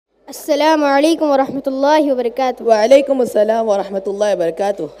Assalamu alaikum wa rahmatullahi wa barakatuh. Wa alaikum assalam wa rahmatullahi wa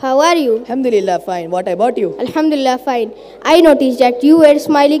barakatuh. How are you? Alhamdulillah, fine. What about you? Alhamdulillah, fine. I noticed that you were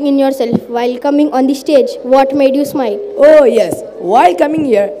smiling in yourself while coming on the stage. What made you smile? Oh yes, while coming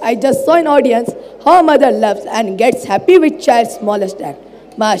here, I just saw an audience how mother loves and gets happy with child's smallest act.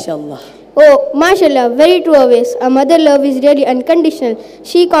 MashaAllah. Oh, mashallah, very true always. A mother love is really unconditional.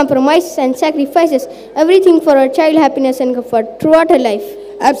 She compromises and sacrifices everything for her child happiness and comfort throughout her life.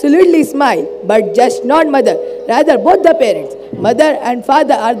 Absolutely smile, but just not mother, rather both the parents. Mother and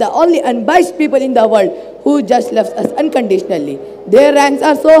father are the only unbiased people in the world who just loves us unconditionally. Their ranks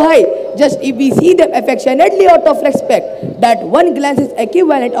are so high, just if we see them affectionately out of respect, that one glance is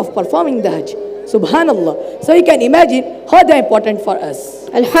equivalent of performing the Hajj. Subhanallah. So you can imagine how they are important for us.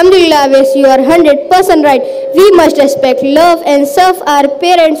 Alhamdulillah, Wes, you are 100% right. We must respect, love and serve our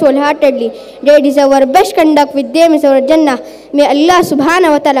parents wholeheartedly. That is our best conduct, with them is our Jannah. May Allah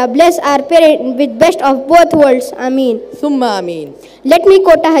subhanahu wa ta'ala bless our parents with best of both worlds. Ameen. Summa ameen. Let me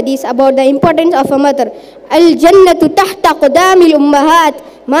quote a hadith about the importance of a mother. Al-Jannatu tahta qudamil ummahat.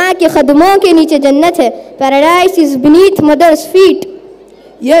 माँ के खदमों के नीचे जन्नत है. Paradise is beneath mother's feet.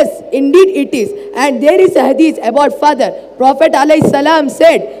 Yes, indeed it is. And there is a hadith about father. Prophet alayhi salam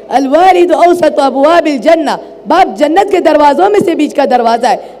said, Al-Walidu awsatu abwabil Jannah. Baap Jannat ke darwazon mein se beech ka darwaza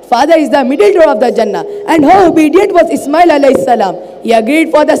hai. Father is the middle door of the Jannah. And how obedient was Ismail alayhi salam. He agreed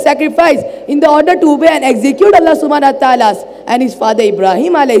for the sacrifice in the order to obey and execute Allah subhanahu wa ta'ala's and his father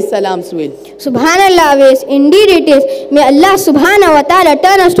Ibrahim alayhi salam's will. Subhanallah, ways. Indeed it is. May Allah subhanahu wa ta'ala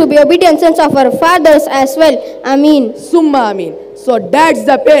turn us to be obedient sons of our fathers as well. Ameen. Summa ameen. So that's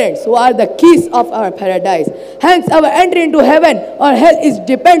the parents who are the keys of our paradise. Hence our entry into heaven or hell is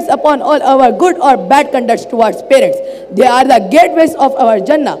depends upon all our good or bad conduct towards parents. They are the gateways of our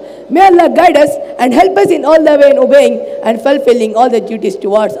Jannah. May Allah guide us and help us in all the way in obeying and fulfilling all the duties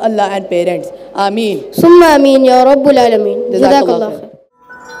towards Allah and parents. Ameen. Summa ameen ya Rabbul Alameen. Jazakallah khair.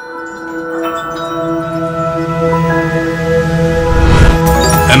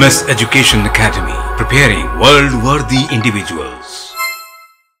 MS Education Academy, preparing world-worthy individuals.